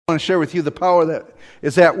I want to share with you the power that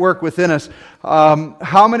is at work within us.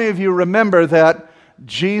 How many of you remember that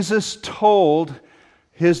Jesus told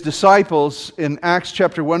his disciples in Acts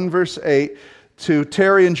chapter 1 verse 8 to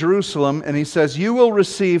tarry in Jerusalem, and he says, "You will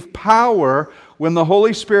receive power when the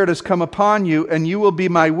Holy Spirit has come upon you, and you will be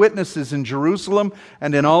my witnesses in Jerusalem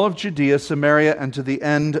and in all of Judea, Samaria, and to the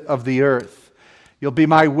end of the earth." You'll be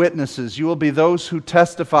my witnesses. You will be those who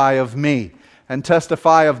testify of me and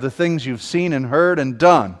testify of the things you've seen and heard and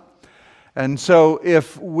done. And so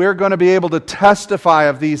if we're going to be able to testify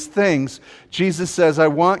of these things, Jesus says, I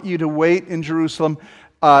want you to wait in Jerusalem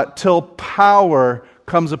till power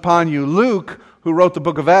comes upon you. Luke, who wrote the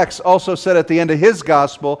book of Acts, also said at the end of his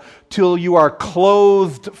gospel, till you are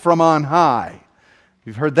clothed from on high.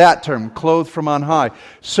 You've heard that term, clothed from on high.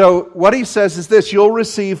 So what he says is this: you'll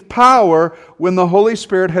receive power when the Holy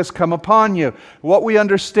Spirit has come upon you. What we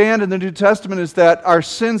understand in the New Testament is that our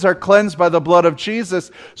sins are cleansed by the blood of Jesus,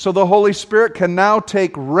 so the Holy Spirit can now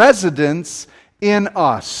take residence in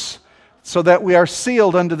us, so that we are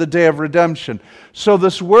sealed unto the day of redemption. So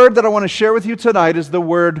this word that I want to share with you tonight is the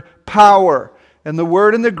word power. And the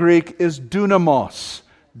word in the Greek is dunamos.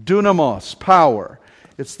 Dunamos, power.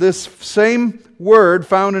 It's this same word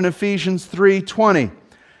found in Ephesians 3:20.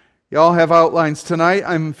 You all have outlines tonight.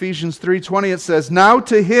 I'm Ephesians 3:20. It says, "Now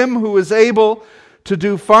to him who is able to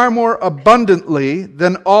do far more abundantly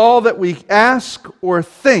than all that we ask or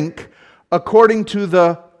think, according to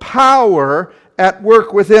the power at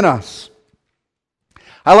work within us."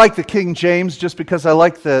 I like the King James just because I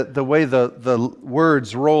like the way the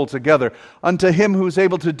words roll together. "Unto him who is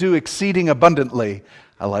able to do exceeding abundantly."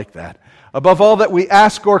 I like that. "Above all that we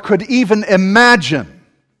ask or could even imagine."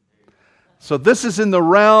 So this is in the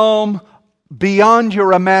realm beyond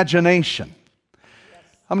your imagination.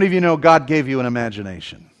 How many of you know God gave you an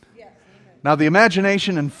imagination? Now the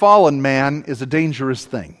imagination in fallen man is a dangerous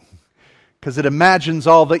thing, because it imagines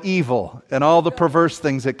all the evil and all the perverse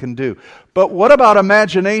things it can do. But what about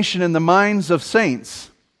imagination in the minds of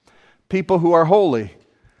saints, people who are holy?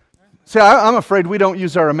 See, I'm afraid we don't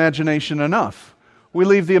use our imagination enough. We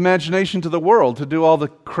leave the imagination to the world to do all the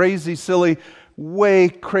crazy, silly, way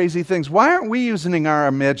crazy things. Why aren't we using our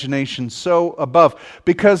imagination so above?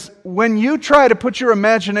 Because when you try to put your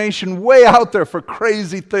imagination way out there for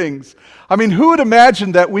crazy things, I mean, who would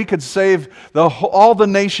imagine that we could save all the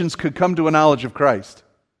nations could come to a knowledge of Christ?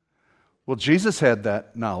 Well, Jesus had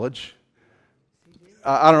that knowledge.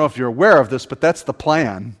 I don't know if you're aware of this, but that's the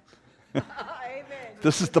plan.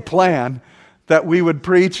 This is the plan, that we would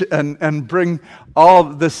preach and bring all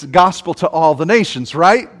this gospel to all the nations,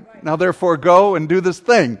 right? Now therefore go and do this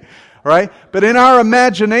thing, right? But in our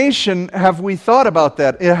imagination, have we thought about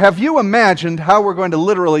that? Have you imagined how we're going to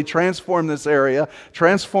literally transform this area,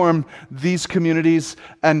 transform these communities,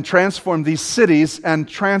 and transform these cities, and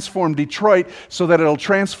transform Detroit so that it'll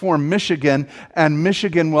transform Michigan, and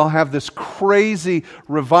Michigan will have this crazy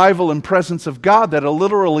revival and presence of God that'll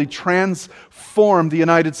literally transform the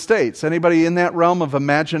United States? Anybody in that realm of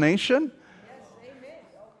imagination?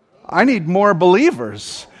 I need more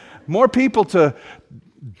believers. More people to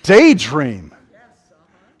daydream.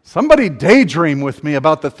 Somebody daydream with me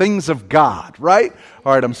about the things of God, right?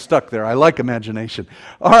 All right, I'm stuck there. I like imagination.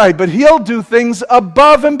 All right, but He'll do things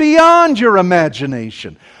above and beyond your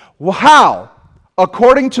imagination. Well, how?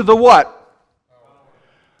 According to the what?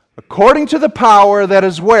 According to the power that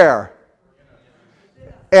is where?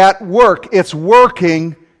 At work. It's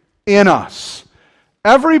working in us.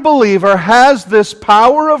 Every believer has this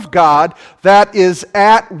power of God that is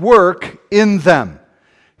at work in them.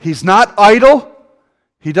 He's not idle.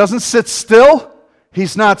 He doesn't sit still.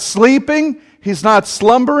 He's not sleeping. He's not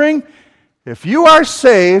slumbering. If you are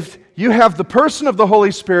saved, you have the person of the Holy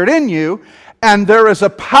Spirit in you, and there is a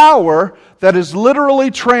power that is literally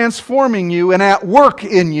transforming you and at work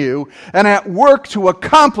in you, and at work to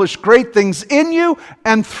accomplish great things in you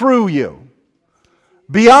and through you,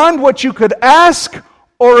 beyond what you could ask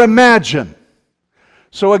or imagine.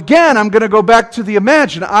 So again, I'm going to go back to the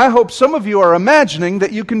imagine. I hope some of you are imagining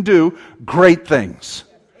that you can do great things.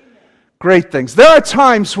 Great things. There are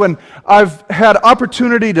times when I've had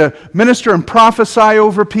opportunity to minister and prophesy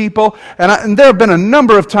over people, and there have been a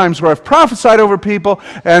number of times where I've prophesied over people,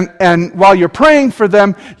 and while you're praying for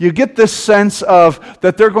them, you get this sense of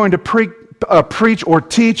that they're going to preach or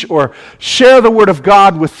teach or share the Word of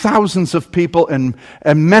God with thousands of people and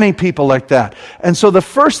many people like that. And so the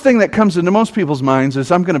first thing that comes into most people's minds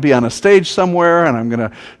is, I'm going to be on a stage somewhere and I'm going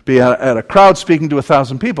to be at a crowd speaking to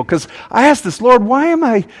 1,000 people. Because I asked this, Lord,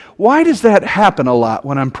 why does that happen a lot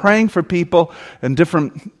when I'm praying for people and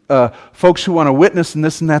different folks who want to witness and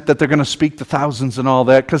this and that they're going to speak to thousands and all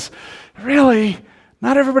that? Because really,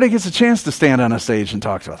 Not everybody gets a chance to stand on a stage and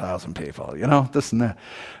talk to 1,000 people, this and that.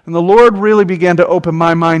 And the Lord really began to open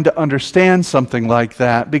my mind to understand something like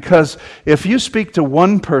that, because if you speak to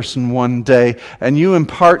one person one day and you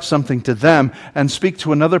impart something to them and speak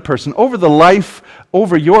to another person,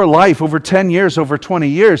 over your life, over 10 years, over 20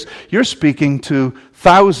 years, you're speaking to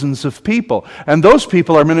thousands of people. And those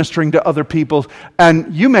people are ministering to other people.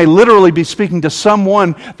 And you may literally be speaking to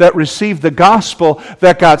someone that received the gospel,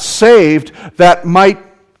 that got saved, that might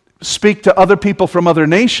speak to other people from other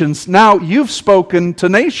nations. Now you've spoken to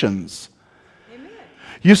nations. Amen.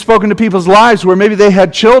 You've spoken to people's lives where maybe they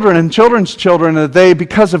had children and children's children, and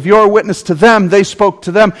because of your witness to them, they spoke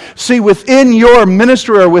to them. See, within your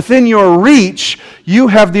ministry or within your reach, you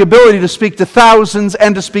have the ability to speak to thousands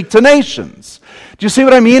and to speak to nations. Do you see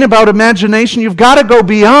what I mean about imagination? You've got to go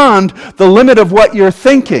beyond the limit of what you're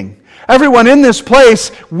thinking. Everyone in this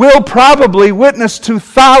place will probably witness to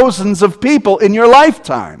thousands of people in your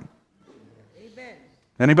lifetime. Amen.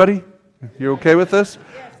 Anybody? You okay with this?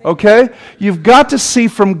 Okay? You've got to see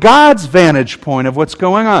from God's vantage point of what's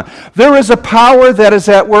going on. There is a power that is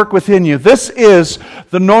at work within you. This is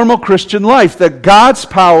the normal Christian life, that God's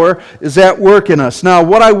power is at work in us. Now,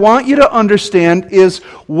 what I want you to understand is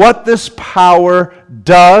what this power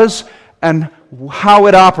does and how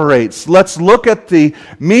it operates. Let's look at the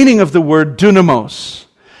meaning of the word dunamos.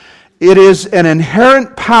 It is an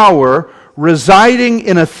inherent power residing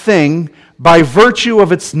in a thing by virtue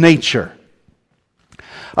of its nature.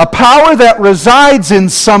 A power that resides in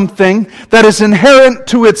something that is inherent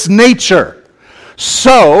to its nature.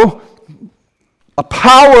 So, a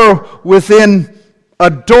power within a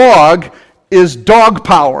dog is dog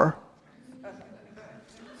power.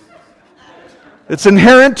 It's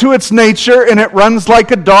inherent to its nature, and it runs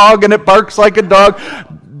like a dog, and it barks like a dog.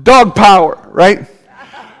 Dog power, right?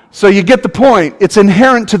 So you get the point. It's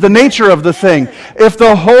inherent to the nature of the thing. If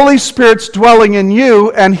the Holy Spirit's dwelling in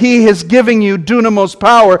you and He is giving you dunamos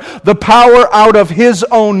power, the power out of His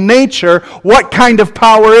own nature, what kind of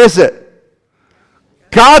power is it?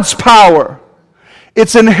 God's power.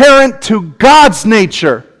 It's inherent to God's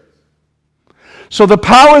nature. So the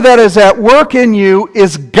power that is at work in you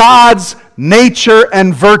is God's nature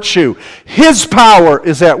and virtue. His power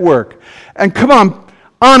is at work. And come on,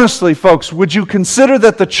 honestly, folks, would you consider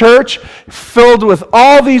that the church, filled with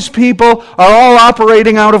all these people, are all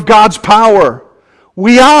operating out of God's power?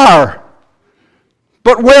 We are.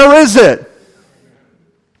 But where is it?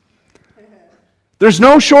 There's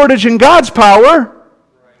no shortage in God's power.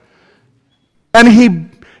 And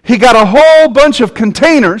he got a whole bunch of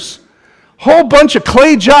containers, whole bunch of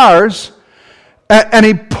clay jars, and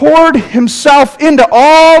He poured Himself into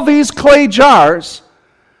all these clay jars.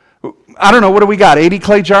 I don't know, what do we got? 80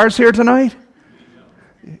 clay jars here tonight?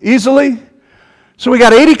 Easily? So we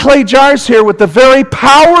got 80 clay jars here with the very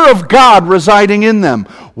power of God residing in them.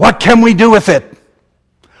 What can we do with it?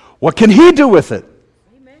 What can He do with it?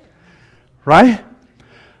 Amen. Right?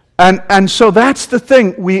 And so that's the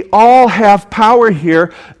thing. We all have power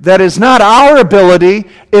here that is not our ability.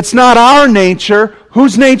 It's not our nature.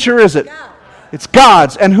 Whose nature is it? God. It's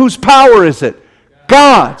God's. And whose power is it?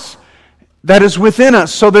 God's. That is within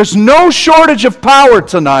us. So there's no shortage of power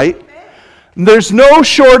tonight. There's no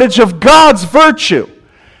shortage of God's virtue.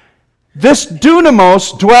 This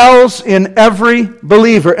dunamos dwells in every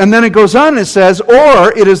believer. And then it goes on and it says,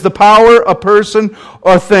 or it is the power, a person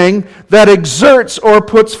or thing, that exerts or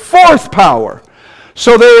puts forth power.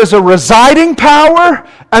 So there is a residing power,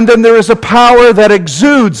 and then there is a power that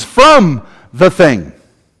exudes from the thing.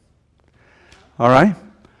 All right?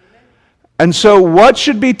 And so what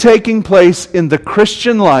should be taking place in the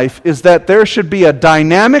Christian life is that there should be a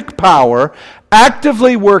dynamic power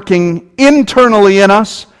actively working internally in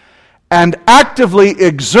us and actively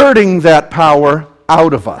exerting that power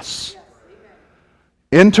out of us.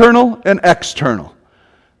 Internal and external.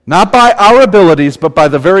 Not by our abilities, but by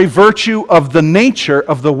the very virtue of the nature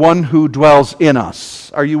of the one who dwells in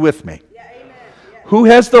us. Are you with me? Yeah, amen. Yeah. Who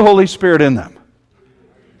has the Holy Spirit in them?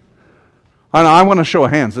 I want to show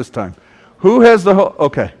of hands this time. Who has the Holy...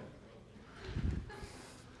 Okay.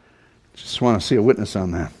 Just want to see a witness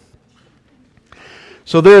on that.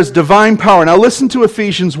 So there is divine power. Now listen to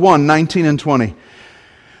Ephesians 1, 19 and 20.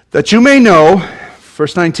 That you may know,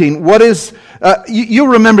 verse 19, what is...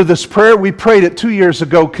 you remember this prayer. We prayed it 2 years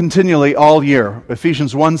ago continually all year.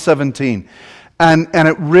 Ephesians 1, 17. And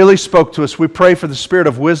it really spoke to us. We pray for the spirit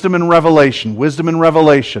of wisdom and revelation. Wisdom and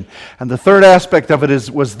revelation. And the third aspect of it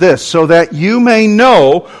was this. So that you may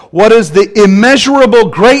know what is the immeasurable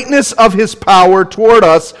greatness of His power toward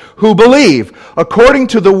us who believe, according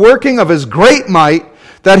to the working of His great might,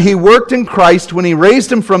 that he worked in Christ when he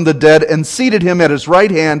raised him from the dead and seated him at his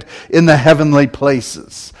right hand in the heavenly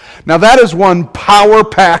places. Now that is one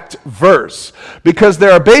power-packed verse, because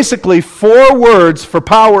there are basically 4 words for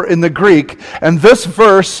power in the Greek, and this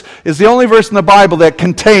verse is the only verse in the Bible that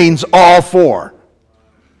contains all 4.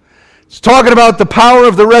 It's talking about the power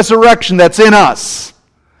of the resurrection that's in us.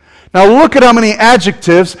 Now look at how many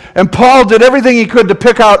adjectives, and Paul did everything he could to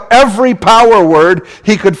pick out every power word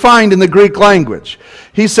he could find in the Greek language.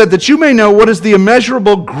 He said that you may know what is the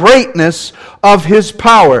immeasurable greatness of his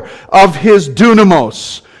power, of his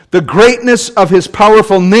dunamos, the greatness of his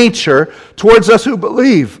powerful nature towards us who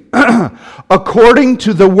believe, according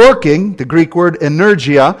to the working, the Greek word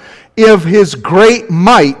energia, of his great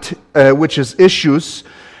might, which is issues,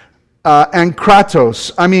 and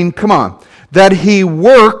kratos. I mean, come on. That he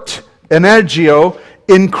worked, energio,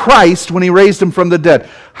 in Christ when he raised him from the dead.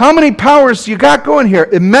 How many powers you got going here?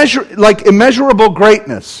 Immeasurable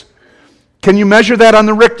greatness. Can you measure that on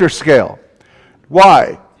the Richter scale?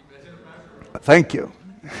 Why? Thank you.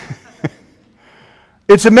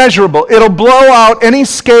 It's immeasurable. It'll blow out any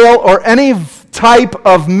scale or any type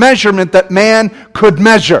of measurement that man could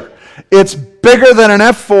measure. It's bigger than an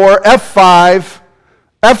F4, F5,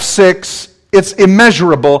 F6. It's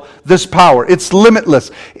immeasurable, this power. It's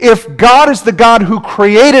limitless. If God is the God who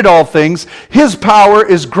created all things, his power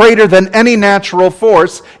is greater than any natural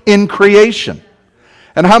force in creation.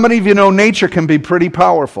 And how many of you know nature can be pretty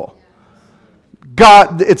powerful?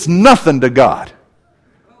 God, it's nothing to God.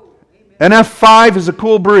 An F5 is a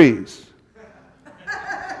cool breeze.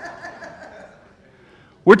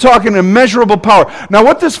 We're talking immeasurable power. Now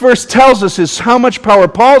what this verse tells us is how much power.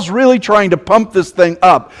 Paul's really trying to pump this thing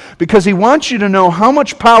up because he wants you to know how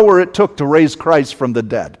much power it took to raise Christ from the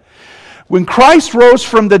dead. When Christ rose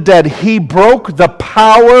from the dead, he broke the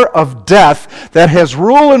power of death that has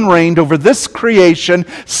ruled and reigned over this creation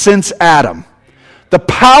since Adam. The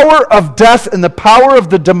power of death and the power of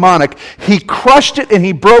the demonic, he crushed it and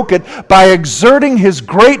he broke it by exerting his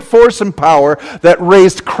great force and power that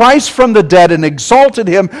raised Christ from the dead and exalted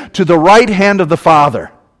him to the right hand of the Father.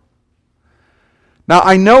 Now,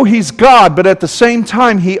 I know he's God, but at the same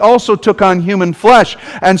time, he also took on human flesh.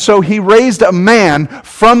 And so he raised a man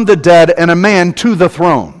from the dead and a man to the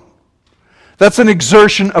throne. That's an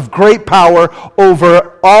exertion of great power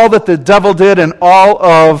over all that the devil did and all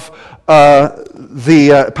of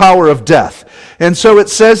the power of death. And so it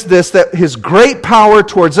says this, that his great power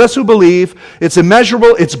towards us who believe, it's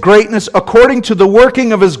immeasurable, its greatness, according to the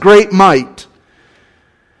working of his great might,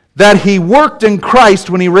 that he worked in Christ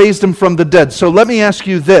when he raised him from the dead. So let me ask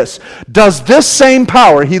you this. Does this same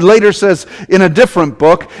power, he later says in a different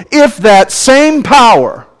book, if that same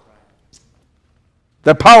power,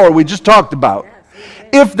 the power we just talked about,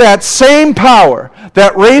 if that same power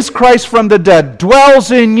that raised Christ from the dead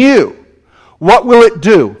dwells in you, what will it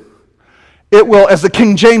do? It will, as the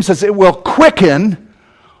King James says, it will quicken,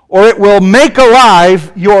 or it will make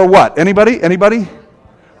alive your what? Anybody? Anybody?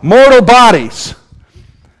 Mortal bodies.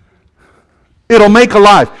 It'll make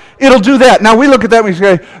alive. It'll do that. Now we look at that and we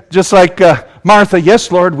say, just like Martha,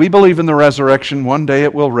 yes, Lord, we believe in the resurrection. One day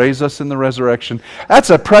it will raise us in the resurrection.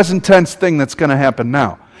 That's a present tense thing that's going to happen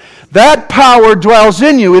now. That power dwells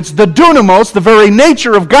in you. It's the dunamos, the very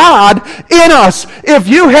nature of God in us. If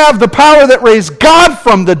you have the power that raised God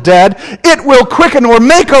from the dead, it will quicken or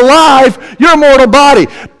make alive your mortal body.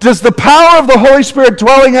 Does the power of the Holy Spirit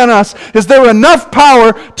dwelling in us, is there enough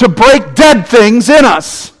power to break dead things in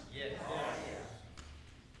us?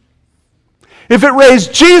 If it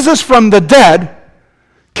raised Jesus from the dead,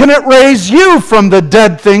 can it raise you from the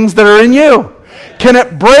dead things that are in you? Can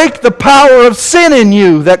it break the power of sin in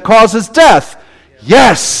you that causes death?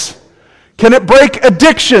 Yes. Can it break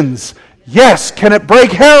addictions? Yes. Can it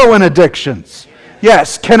break heroin addictions?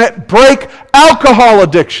 Yes. Can it break alcohol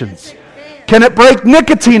addictions? Can it break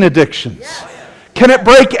nicotine addictions? Can it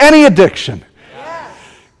break any addiction?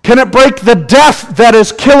 Can it break the death that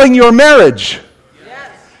is killing your marriage?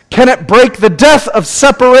 Can it break the death of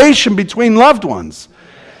separation between loved ones?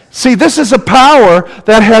 See, this is a power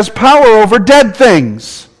that has power over dead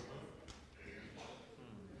things.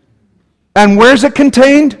 And where's it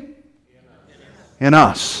contained? In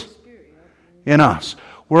us. In us.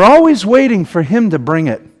 We're always waiting for him to bring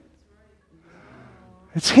it.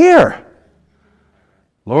 It's here.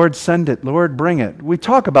 Lord, send it. Lord, bring it. We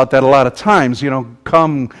talk about that a lot of times,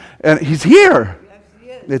 come, and he's here.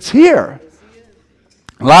 It's here.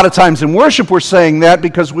 A lot of times in worship we're saying that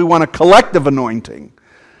because we want a collective anointing.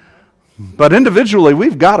 But individually,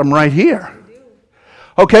 we've got them right here.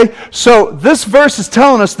 Okay, so this verse is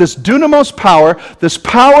telling us this dunamos power, this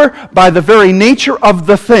power by the very nature of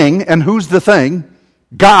the thing, and who's the thing?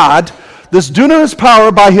 God, this dunamis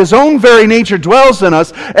power by his own very nature dwells in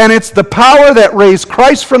us, and it's the power that raised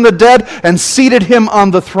Christ from the dead and seated him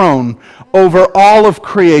on the throne over all of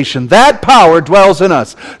creation. That power dwells in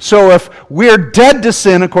us. So if we're dead to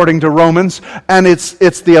sin, according to Romans, and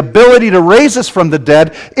it's the ability to raise us from the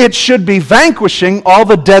dead, it should be vanquishing all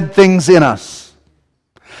the dead things in us.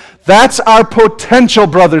 That's our potential,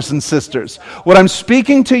 brothers and sisters. What I'm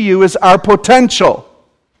speaking to you is our potential.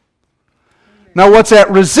 Now, what's at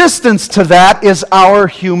resistance to that is our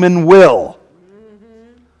human will.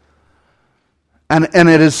 And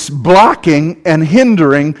it is blocking and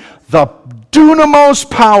hindering the dunamis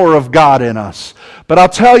power of God in us. But I'll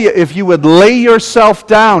tell you, if you would lay yourself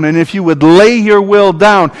down and if you would lay your will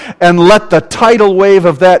down and let the tidal wave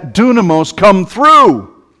of that dunamis come through.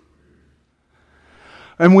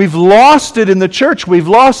 And we've lost it in the church. We've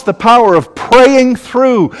lost the power of praying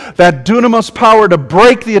through that dunamis power to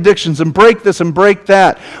break the addictions and break this and break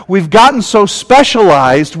that. We've gotten so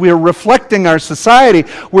specialized. We're reflecting our society.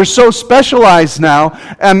 We're so specialized now.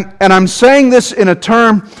 And I'm saying this in a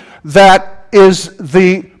term that is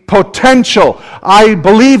the potential. I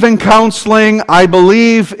believe in counseling. I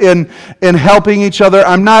believe in helping each other.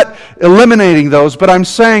 I'm not eliminating those, but I'm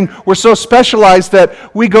saying we're so specialized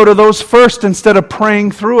that we go to those first instead of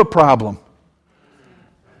praying through a problem.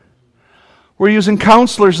 We're using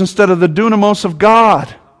counselors instead of the dunamis of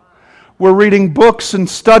God. We're reading books and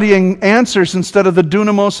studying answers instead of the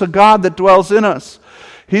dunamis of God that dwells in us.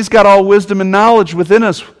 He's got all wisdom and knowledge within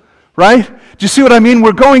us, right? Do you see what I mean?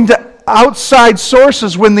 We're going to outside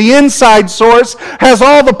sources when the inside source has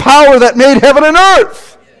all the power that made heaven and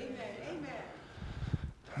earth.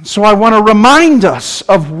 Amen. So I want to remind us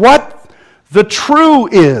of what the true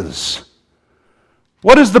is.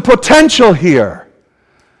 What is the potential here?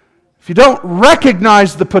 If you don't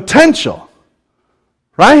recognize the potential,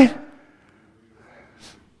 right?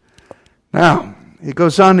 Now, he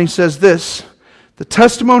goes on and he says this, the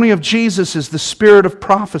testimony of Jesus is the spirit of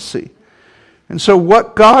prophecy. And so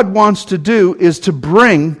what God wants to do is to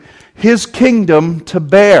bring his kingdom to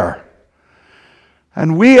bear.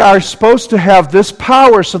 And we are supposed to have this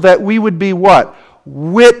power so that we would be what?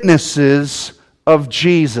 Witnesses of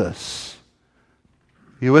Jesus.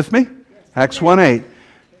 You with me? Acts 1:8.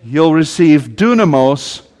 You'll receive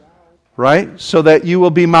dunamis, right? So that you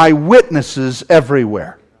will be my witnesses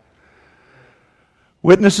everywhere.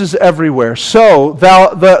 Witnesses everywhere. So,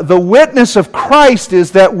 the witness of Christ is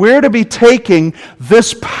that we're to be taking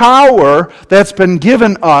this power that's been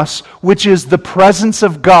given us, which is the presence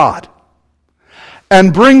of God,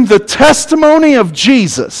 and bring the testimony of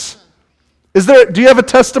Jesus. Do you have a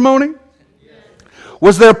testimony? Yes.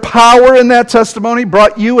 Was there power in that testimony?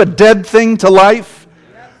 Brought you a dead thing to life?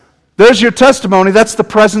 There's your testimony. That's the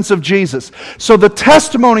presence of Jesus. So the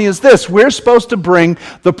testimony is this. We're supposed to bring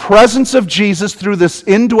the presence of Jesus through this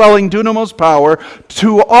indwelling dunamis power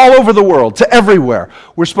to all over the world, to everywhere.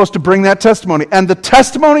 We're supposed to bring that testimony. And the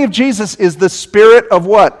testimony of Jesus is the spirit of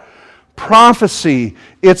what? Prophecy.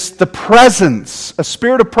 It's the presence. A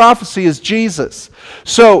spirit of prophecy is Jesus.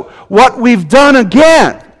 So what we've done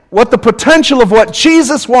again, what the potential of what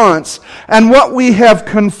Jesus wants and what we have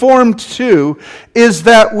conformed to is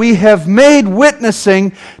that we have made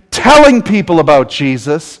witnessing telling people about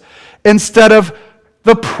Jesus instead of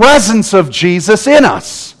the presence of Jesus in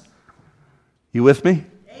us. You with me?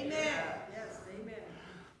 Amen. Yes, amen.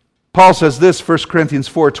 Paul says this, 1 Corinthians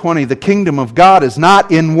 4:20, the kingdom of God is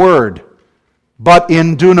not in word, but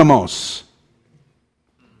in dunamis,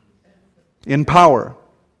 in power.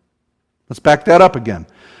 Let's back that up again.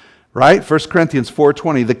 Right? 1 Corinthians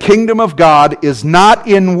 4:20. The kingdom of God is not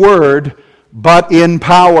in word, but in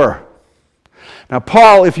power. Now,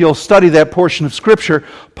 Paul, if you'll study that portion of Scripture,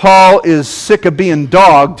 Paul is sick of being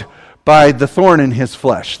dogged by the thorn in his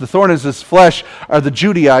flesh. The thorn in his flesh are the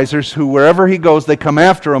Judaizers who, wherever he goes, they come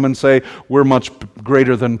after him and say, we're much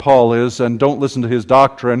greater than Paul is, and don't listen to his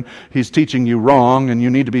doctrine. He's teaching you wrong, and you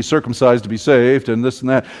need to be circumcised to be saved, and this and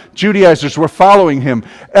that. Judaizers were following him.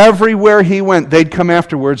 Everywhere he went, they'd come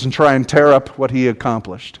afterwards and try and tear up what he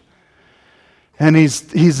accomplished. And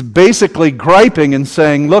he's basically griping and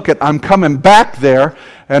saying, look, I'm coming back there,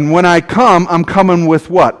 and when I come, I'm coming with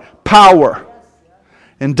what? Power.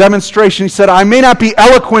 In demonstration, he said, I may not be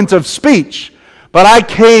eloquent of speech, but I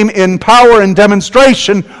came in power and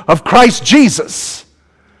demonstration of Christ Jesus.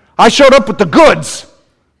 I showed up with the goods,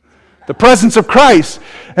 the presence of Christ.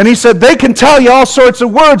 And he said, they can tell you all sorts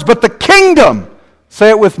of words, but the kingdom,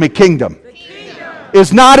 say it with me, kingdom,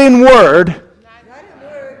 is not in word,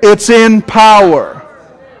 it's in power.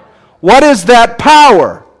 What is that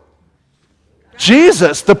power?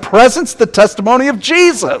 Jesus, the presence, the testimony of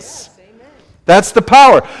Jesus. That's the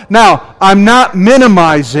power. Now, I'm not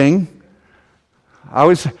minimizing.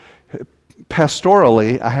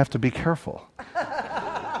 Pastorally, I have to be careful.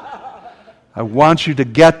 I want you to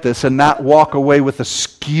get this and not walk away with a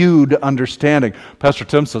skewed understanding. Pastor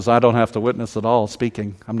Tim says, I don't have to witness at all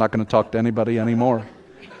speaking. I'm not going to talk to anybody anymore.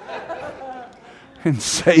 And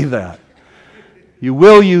say that. You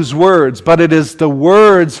will use words, but it is the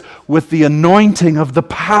words with the anointing of the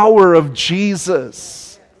power of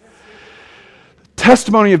Jesus. The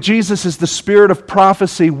testimony of Jesus is the spirit of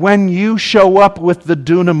prophecy when you show up with the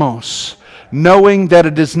dunamis, knowing that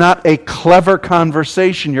it is not a clever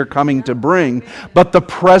conversation you're coming to bring, but the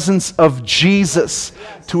presence of Jesus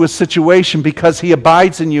to a situation because He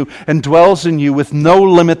abides in you and dwells in you with no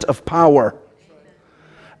limit of power.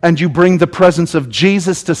 And you bring the presence of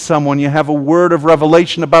Jesus to someone. You have a word of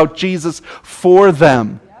revelation about Jesus for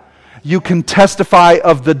them. You can testify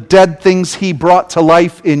of the dead things He brought to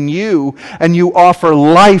life in you, and you offer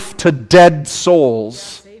life to dead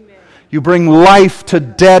souls. You bring life to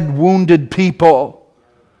dead, wounded people.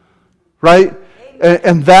 Right?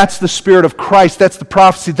 And that's the Spirit of Christ. That's the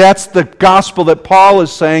prophecy. That's the gospel that Paul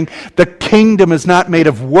is saying. The kingdom is not made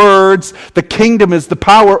of words. The kingdom is the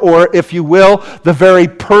power, or if you will, the very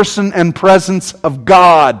person and presence of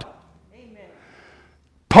God. Amen.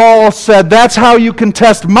 Paul said, that's how you can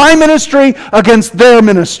test my ministry against their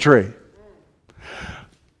ministry.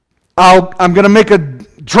 I'm going to make a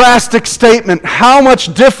drastic statement. How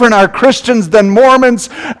much different are Christians than Mormons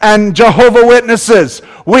and Jehovah's Witnesses?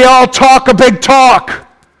 We all talk a big talk.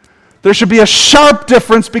 There should be a sharp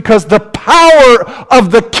difference because the power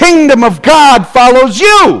of the kingdom of God follows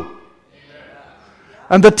you.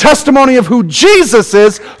 And the testimony of who Jesus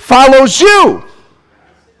is follows you.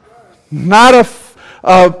 Not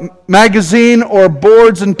a magazine or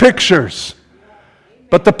boards and pictures,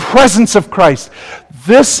 but the presence of Christ.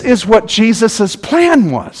 This is what Jesus' plan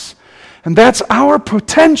was. And that's our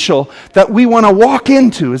potential that we want to walk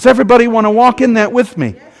into. Does everybody want to walk in that with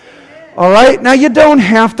me? All right? Now, you don't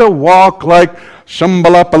have to walk like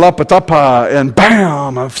Shambalapalapatapa and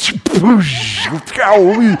bam,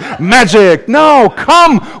 magic. No,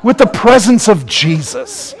 come with the presence of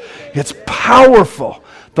Jesus. It's powerful.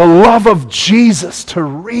 The love of Jesus to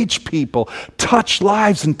reach people, touch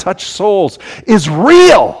lives and touch souls is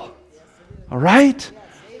real. All right?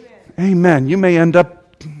 Amen. You may end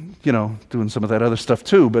up, doing some of that other stuff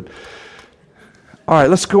too, but all right,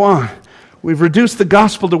 let's go on. We've reduced the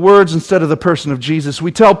gospel to words instead of the person of Jesus.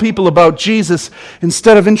 We tell people about Jesus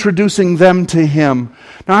instead of introducing them to Him.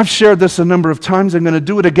 Now, I've shared this a number of times. I'm going to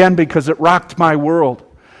do it again because it rocked my world.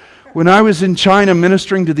 When I was in China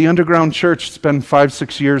ministering to the underground church, it's been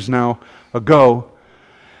 5-6 years now ago,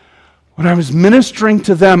 when I was ministering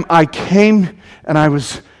to them, I came and I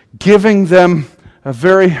was giving them a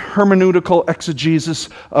very hermeneutical exegesis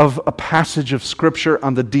of a passage of Scripture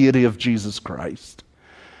on the deity of Jesus Christ.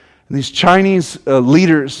 And these Chinese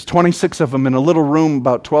leaders, 26 of them in a little room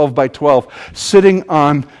about 12 by 12, sitting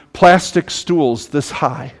on plastic stools this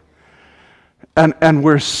high. And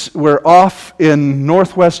we're off in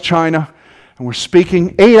northwest China, and we're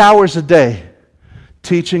speaking 8 hours a day,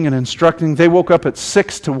 teaching and instructing. They woke up at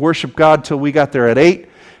 6 to worship God till we got there at 8,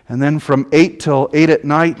 and then from 8 till 8 at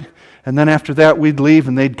night, and then after that we'd leave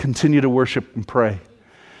and they'd continue to worship and pray.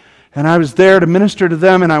 And I was there to minister to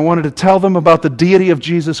them, and I wanted to tell them about the deity of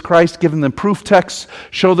Jesus Christ, give them the proof texts,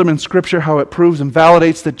 show them in Scripture how it proves and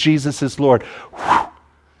validates that Jesus is Lord. Whew.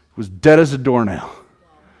 It was dead as a doornail.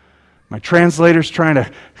 My translator's trying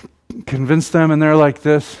to convince them, and they're like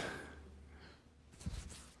this.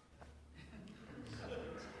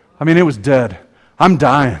 I mean, it was dead. I'm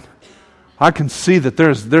dying. I can see that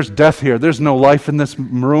there's death here. There's no life in this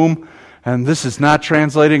room, and this is not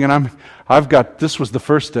translating, and this was the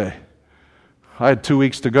first day. I had 2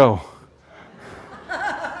 weeks to go.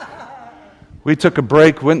 We took a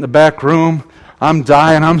break, went in the back room. I'm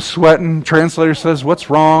dying, I'm sweating. Translator says, "What's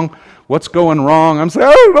wrong? What's going wrong?" I'm saying,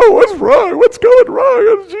 "I don't know what's wrong. What's going wrong?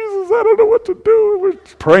 Oh, Jesus, I don't know what to do." We're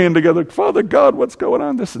praying together, "Father God, what's going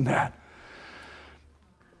on?" This and that.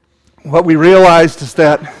 What we realized is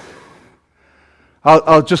that,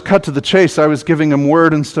 I'll just cut to the chase, I was giving them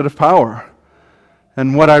word instead of power.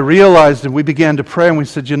 And what I realized, and we began to pray, and we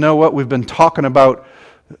said, you know what, we've been talking about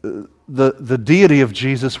the deity of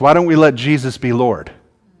Jesus. Why don't we let Jesus be Lord?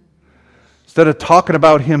 Instead of talking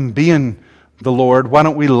about Him being the Lord, why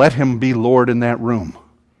don't we let Him be Lord in that room?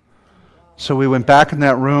 So we went back in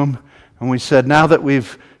that room, and we said, now that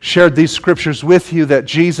we've shared these scriptures with you that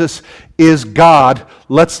Jesus is God,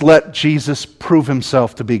 let's let Jesus prove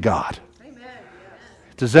Himself to be God.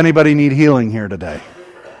 Does anybody need healing here today?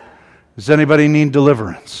 Does anybody need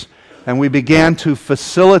deliverance? And we began to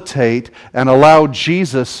facilitate and allow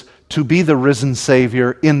Jesus to be the risen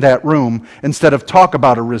Savior in that room instead of talk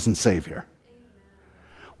about a risen Savior.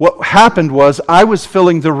 What happened was I was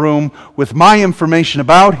filling the room with my information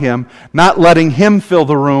about Him, not letting Him fill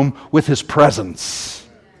the room with His presence.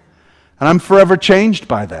 And I'm forever changed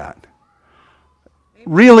by that.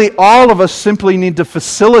 Really, all of us simply need to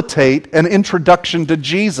facilitate an introduction to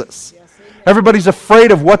Jesus. Everybody's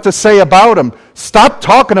afraid of what to say about Him. Stop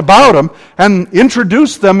talking about Him and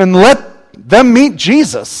introduce them and let them meet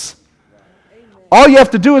Jesus. All you have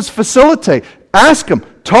to do is facilitate. Ask Him.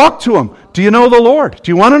 Talk to Him. Do you know the Lord?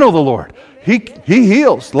 Do you want to know the Lord? He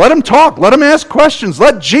heals. Let Him talk. Let Him ask questions.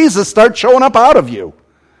 Let Jesus start showing up out of you.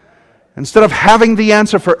 Instead of having the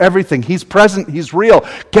answer for everything. He's present. He's real.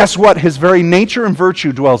 Guess what? His very nature and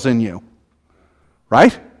virtue dwells in you.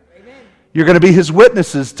 Right? You're going to be His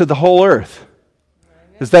witnesses to the whole earth.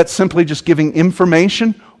 Is that simply just giving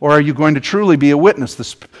information, or are you going to truly be a witness?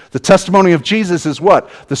 The testimony of Jesus is what?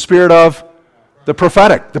 The spirit of the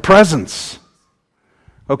prophetic, the presence.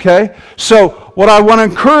 Okay? So, what I want to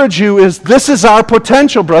encourage you is this is our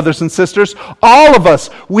potential, brothers and sisters. All of us,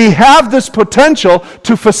 we have this potential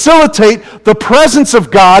to facilitate the presence of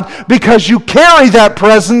God because you carry that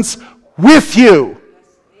presence with you.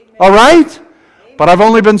 All right? But I've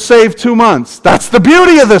only been saved 2 months. That's the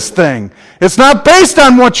beauty of this thing. It's not based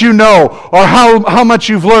on what you know or how much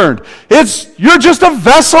you've learned. You're just a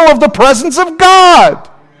vessel of the presence of God.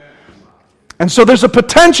 And so there's a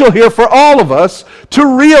potential here for all of us to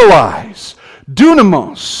realize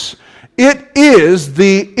dunamis. It is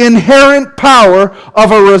the inherent power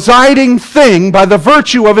of a residing thing by the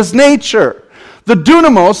virtue of His nature. The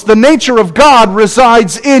dunamis, the nature of God,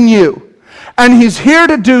 resides in you. And He's here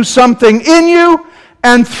to do something in you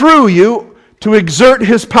and through you to exert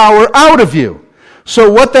His power out of you.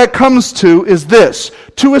 So what that comes to is this.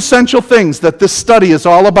 2 essential things that this study is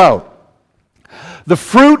all about. The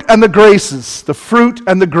fruit and the graces. The fruit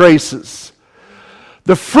and the graces.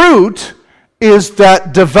 The fruit is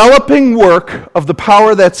that developing work of the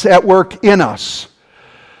power that's at work in us.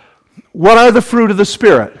 What are the fruit of the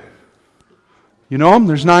Spirit? You know them?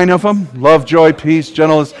 There's 9 of them. Love, joy, peace,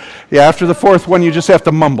 gentleness. Yeah, after the 4th one, you just have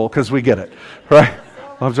to mumble because we get it. Right?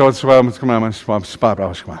 Love, joy,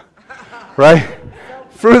 right?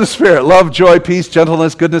 Fruit of the Spirit. Love, joy, peace,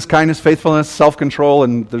 gentleness, goodness, kindness, faithfulness, self-control,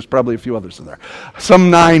 and there's probably a few others in there.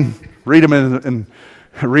 Some 9. Read them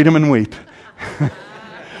and weep.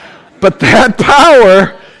 But that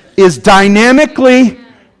power is dynamically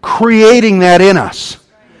creating that in us.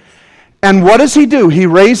 And what does He do? He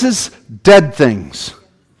raises dead things.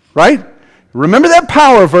 Right? Remember that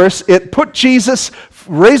power verse? It put Jesus,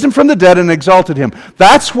 raised Him from the dead and exalted Him.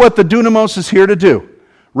 That's what the dunamis is here to do.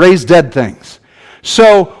 Raise dead things.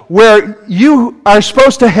 So where you are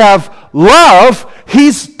supposed to have love,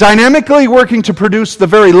 He's dynamically working to produce the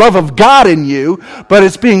very love of God in you, but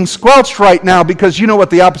it's being squelched right now because you know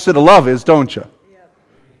what the opposite of love is, don't you?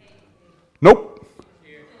 Nope.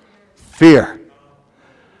 Fear.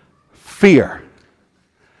 Fear.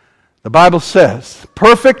 The Bible says,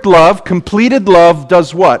 perfect love, completed love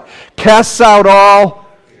does what? Casts out all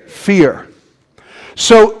fear.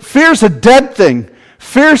 So fear's a dead thing.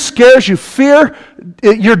 Fear scares you. Fear,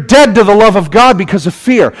 you're dead to the love of God because of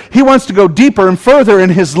fear. He wants to go deeper and further in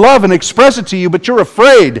His love and express it to you, but you're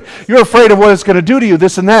afraid. You're afraid of what it's going to do to you,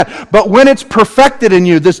 this and that. But when it's perfected in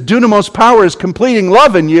you, this dunamis power is completing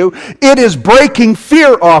love in you, it is breaking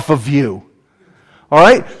fear off of you. All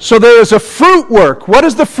right? So there is a fruit work. What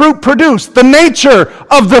does the fruit produce? The nature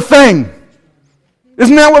of the thing.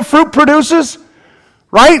 Isn't that what fruit produces?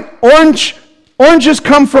 Right? Oranges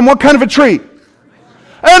come from what kind of a tree?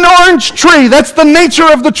 An orange tree. That's the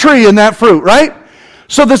nature of the tree in that fruit, right?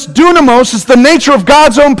 So this dunamis is the nature of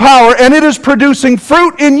God's own power, and it is producing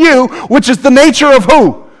fruit in you, which is the nature of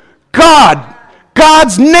who? God.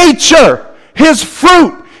 God's nature. His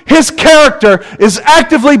fruit. His character is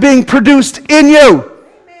actively being produced in you.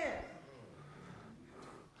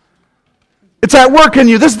 It's at work in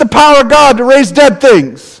you. This is the power of God to raise dead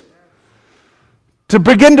things. To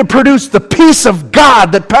begin to produce the peace of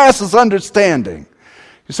God that passes understanding.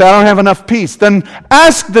 You say, I don't have enough peace. Then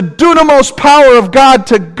ask the dunamis power of God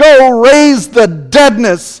to go raise the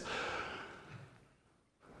deadness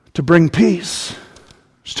to bring peace.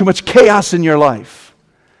 There's too much chaos in your life.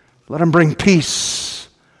 Let Him bring peace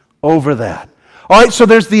over that. All right, so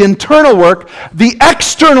there's the internal work. The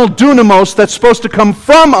external dunamis that's supposed to come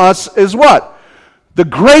from us is what? The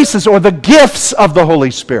graces or the gifts of the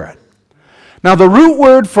Holy Spirit. Now, the root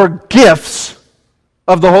word for gifts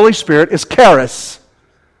of the Holy Spirit is charis.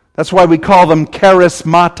 That's why we call them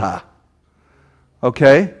charismata.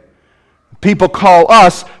 Okay? People call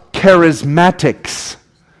us charismatics.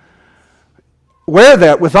 Wear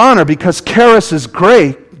that with honor, because charis is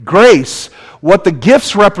grace. What the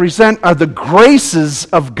gifts represent are the graces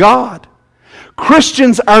of God.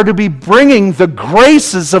 Christians are to be bringing the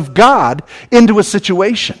graces of God into a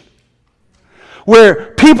situation.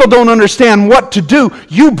 Where people don't understand what to do,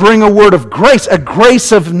 you bring a word of grace, a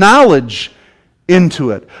grace of knowledge into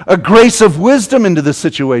it, a grace of wisdom into the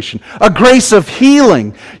situation, a grace of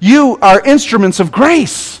healing. You are instruments of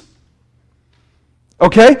grace.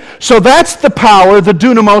 Okay? So that's the power, the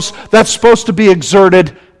dunamis, that's supposed to be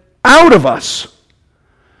exerted out of us.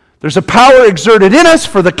 There's a power exerted in us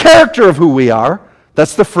for the character of who we are.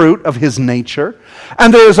 That's the fruit of His nature.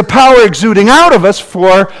 And there is a power exuding out of us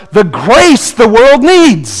for the grace the world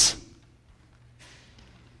needs.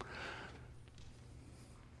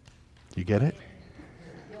 You get it?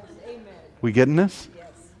 Yes. We getting this? Yes.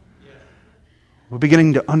 We're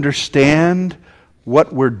beginning to understand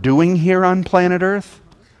what we're doing here on planet Earth.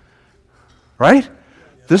 Right?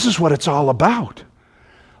 This is what it's all about.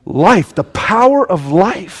 Life, the power of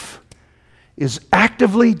life, is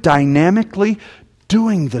actively, dynamically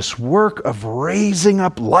doing this work of raising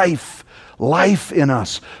up life in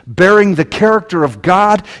us, bearing the character of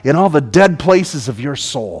God in all the dead places of your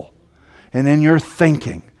soul and in your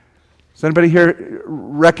thinking. Does anybody here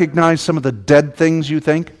recognize some of the dead things you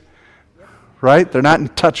think? Right? They're not in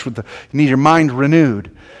touch with you need your mind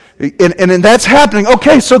renewed. And that's happening.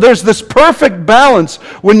 Okay, so there's this perfect balance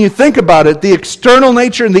when you think about it. The external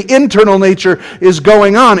nature and the internal nature is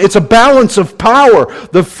going on. It's a balance of power.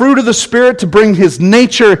 The fruit of the Spirit to bring His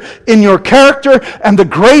nature in your character, and the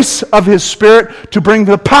grace of His Spirit to bring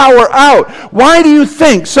the power out. Why do you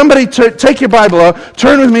think? Somebody take your Bible out.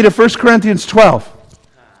 Turn with me to 1 Corinthians 12.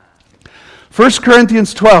 1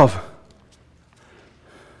 Corinthians 12.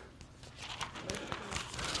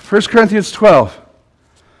 1 Corinthians 12.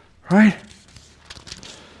 Right?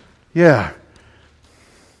 Yeah.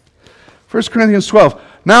 1 Corinthians 12.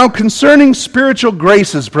 Now concerning spiritual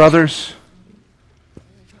graces, brothers,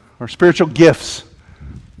 or spiritual gifts.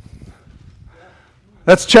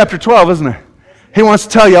 That's chapter 12, isn't it? He wants to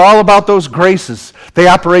tell you all about those graces. They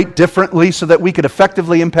operate differently so that we could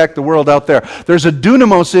effectively impact the world out there. There's a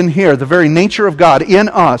dunamis in here, the very nature of God in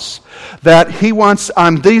us, that He wants,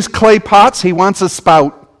 on these clay pots, He wants a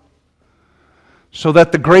spout, so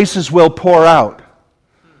that the graces will pour out.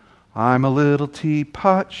 I'm a little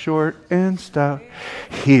teapot, short and stout.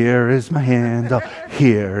 Here is my handle,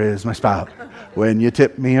 here is my spout. When you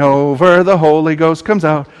tip me over, the Holy Ghost comes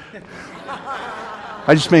out.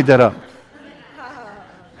 I just made that up.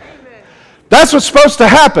 That's what's supposed to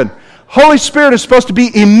happen. Holy Spirit is supposed to be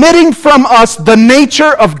emitting from us the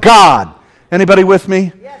nature of God. Anybody with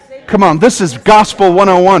me? Come on, this is Gospel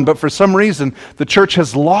 101, but for some reason, the church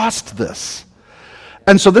has lost this.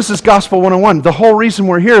 And so this is Gospel 101. The whole reason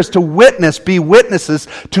we're here is to witness, be witnesses,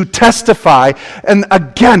 to testify. And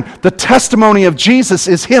again, the testimony of Jesus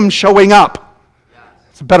is Him showing up.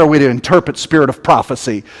 It's a better way to interpret spirit of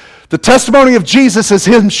prophecy. The testimony of Jesus is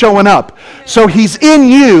Him showing up. So He's in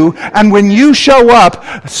you, and when you show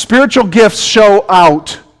up, spiritual gifts show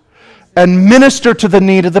out and minister to the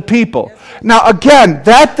need of the people. Now again,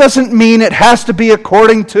 that doesn't mean it has to be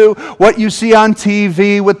according to what you see on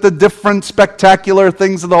TV with the different spectacular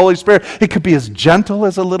things of the Holy Spirit. It could be as gentle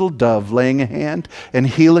as a little dove laying a hand and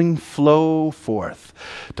healing flow forth.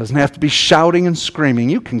 It doesn't have to be shouting and screaming.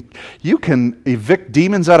 You can evict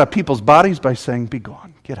demons out of people's bodies by saying, "Be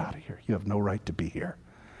gone, get out of here. You have no right to be here."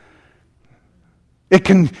 It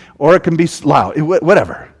can be loud,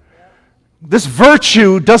 whatever. This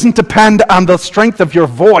virtue doesn't depend on the strength of your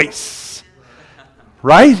voice,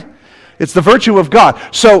 right? It's the virtue of God.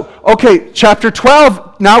 So, okay, chapter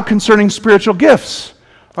 12, now concerning spiritual gifts.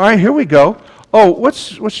 All right, here we go. Oh,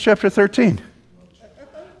 what's chapter 13?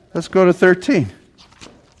 Let's go to 13.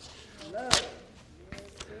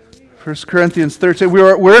 1 Corinthians 13.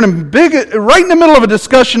 We're in right in the middle of a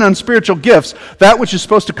discussion on spiritual gifts, that which is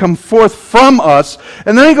supposed to come forth from us.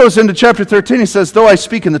 And then he goes into chapter 13. He says, though I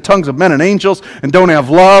speak in the tongues of men and angels and don't have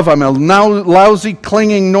love, I'm a lousy,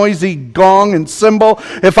 clanging, noisy gong and cymbal.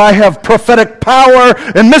 If I have prophetic power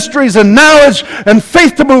and mysteries and knowledge and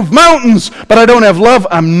faith to move mountains, but I don't have love,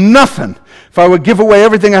 I'm nothing. If I would give away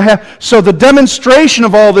everything I have. So the demonstration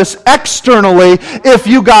of all this externally, if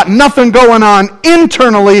you got nothing going on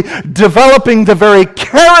internally, developing the very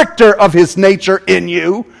character of His nature in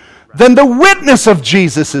you, then the witness of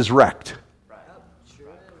Jesus is wrecked.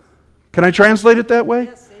 Can I translate it that way?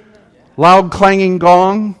 Loud clanging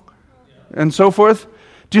gong and so forth.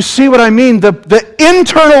 Do you see what I mean? The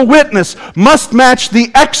internal witness must match the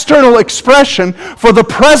external expression for the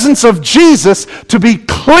presence of Jesus to be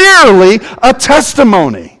clearly a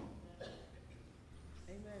testimony.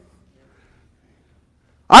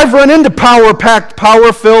 I've run into power-packed,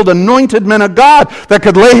 power-filled, anointed men of God that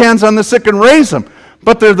could lay hands on the sick and raise them,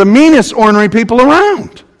 but they're the meanest, ornery people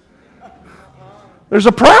around. There's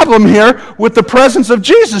a problem here with the presence of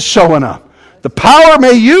Jesus showing up. The power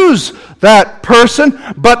may use that person,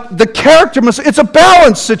 but the character must, it's a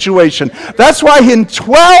balanced situation. That's why in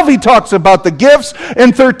 12 he talks about the gifts,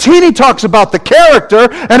 in 13 he talks about the character,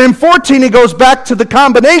 and in 14 he goes back to the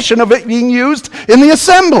combination of it being used in the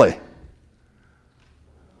assembly.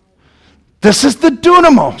 This is the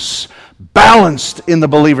dunamis, balanced in the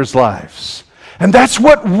believers' lives. And that's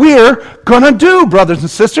what we're going to do, brothers and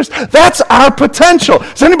sisters. That's our potential.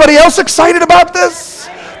 Is anybody else excited about this?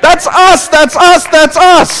 That's us, that's us, that's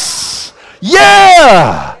us.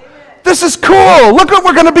 Yeah! This is cool. Look what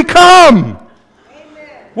we're going to become.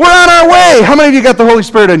 We're on our way. How many of you got the Holy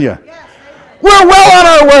Spirit in you? We're well on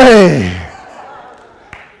our way.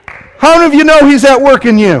 How many of you know He's at work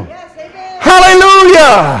in you?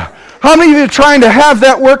 Hallelujah! How many of you are trying to have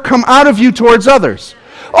that work come out of you towards others?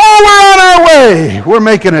 Oh, we're on our way. We're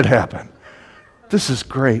making it happen. This is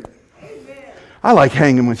great. I like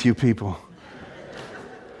hanging with you people.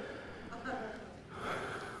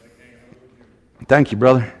 Thank you,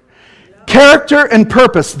 brother. Character and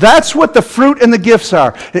purpose. That's what the fruit and the gifts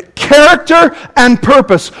are. Character and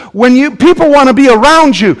purpose. When people want to be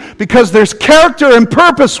around you because there's character and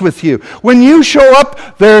purpose with you. When you show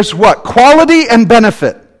up, there's what? Quality and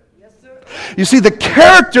benefit. You see, the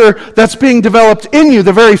character that's being developed in you,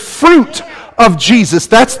 the very fruit of Jesus,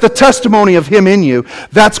 that's the testimony of Him in you.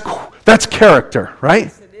 That's character,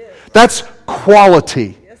 right? That's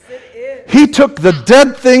quality. He took the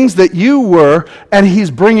dead things that you were, and He's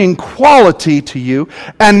bringing quality to you.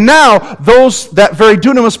 And now, that very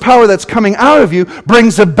dunamis power that's coming out of you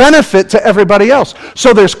brings a benefit to everybody else.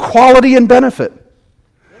 So there's quality and benefit.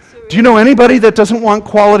 Do you know anybody that doesn't want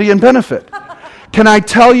quality and benefit? Can I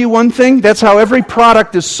tell you one thing? That's how every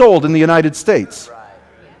product is sold in the United States.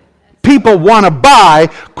 People want to buy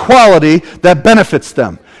quality that benefits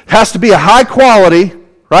them. It has to be a high quality,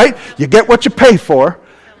 right? You get what you pay for.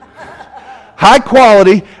 High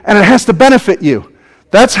quality, and it has to benefit you.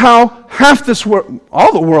 That's how half this world,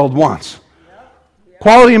 all the world wants.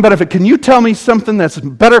 Quality and benefit. Can you tell me something that's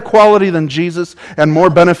better quality than Jesus and more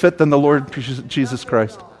benefit than the Lord Jesus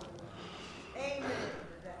Christ?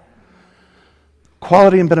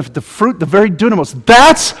 Quality and benefit, the fruit, the very dunamis.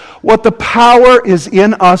 That's what the power is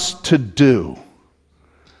in us to do.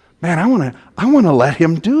 Man, I want to let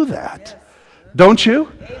Him do that. Don't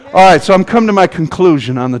you? All right, so I'm coming to my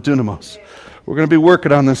conclusion on the dunamis. We're going to be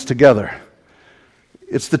working on this together.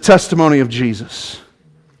 It's the testimony of Jesus.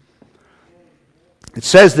 It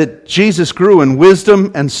says that Jesus grew in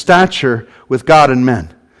wisdom and stature with God and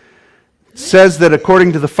men. It says that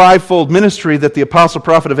according to the fivefold ministry that the apostle,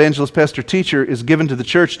 prophet, evangelist, pastor, teacher is given to the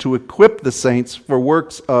church to equip the saints for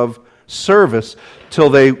works of service till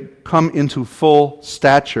they come into full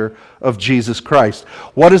stature of Jesus Christ.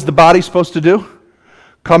 What is the body supposed to do?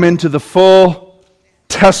 Come into the full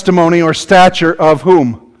testimony or stature of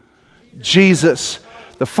whom? Jesus.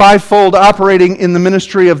 The fivefold operating in the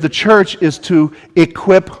ministry of the church is to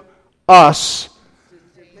equip us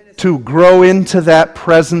to grow into that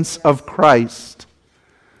presence of Christ.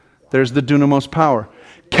 There's the dunamis power.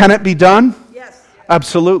 Can it be done? Yes.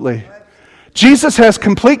 Absolutely. Jesus has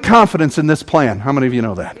complete confidence in this plan. How many of you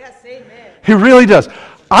know that? Yes, amen. He really does.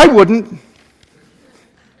 I wouldn't,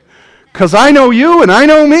 because I know you and I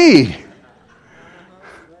know me.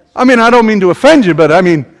 I mean, I don't mean to offend you, but I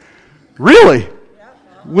mean, really?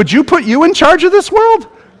 Would you put you in charge of this world?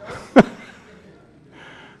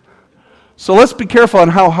 So let's be careful on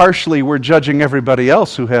how harshly we're judging everybody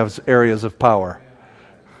else who has areas of power.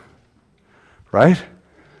 Right?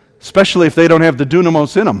 Especially if they don't have the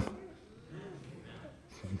dunamis in them.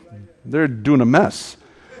 They're doing a mess.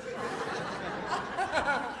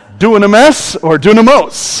 Doing a mess or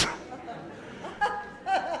dunamos?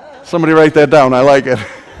 Somebody write that down. I like it.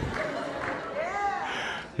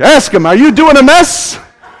 Ask them, are you doing a mess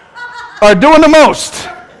or doing the most?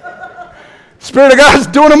 Spirit of God's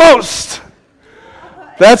doing the most.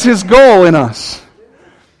 That's His goal in us.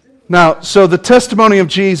 Now, so the testimony of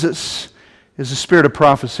Jesus is the spirit of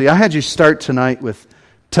prophecy. I had you start tonight with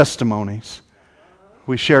testimonies.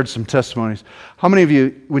 We shared some testimonies. How many of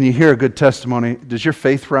you, when you hear a good testimony, does your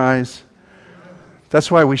faith rise?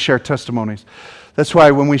 That's why we share testimonies. That's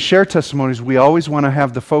why when we share testimonies, we always want to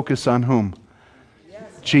have the focus on whom?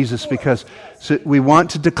 Jesus because we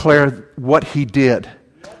want to declare what he did,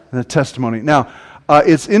 the testimony. Now,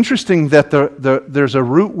 it's interesting that there's a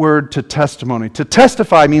root word to testimony. To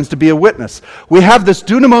testify means to be a witness. We have this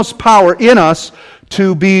dunamis power in us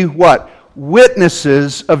to be what?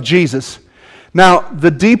 Witnesses of Jesus. Now,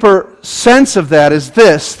 the deeper sense of that is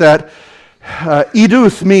this, that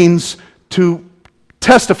eduth means to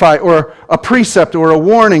testify, or a precept, or a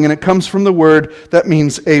warning, and it comes from the word that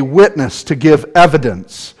means a witness, to give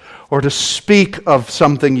evidence, or to speak of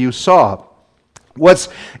something you saw. What's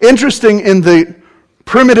interesting in the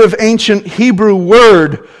primitive ancient Hebrew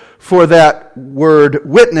word for that word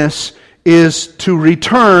witness is to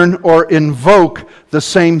return or invoke the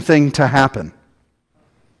same thing to happen.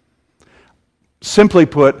 Simply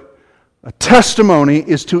put, a testimony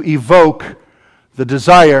is to evoke the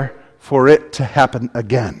desire for it to happen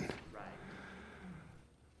again.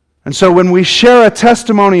 And so when we share a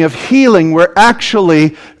testimony of healing, we're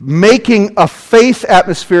actually making a faith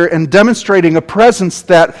atmosphere and demonstrating a presence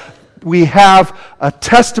that we have a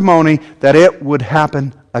testimony that it would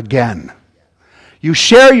happen again. You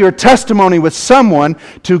share your testimony with someone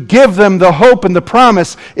to give them the hope and the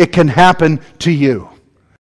promise it can happen to you.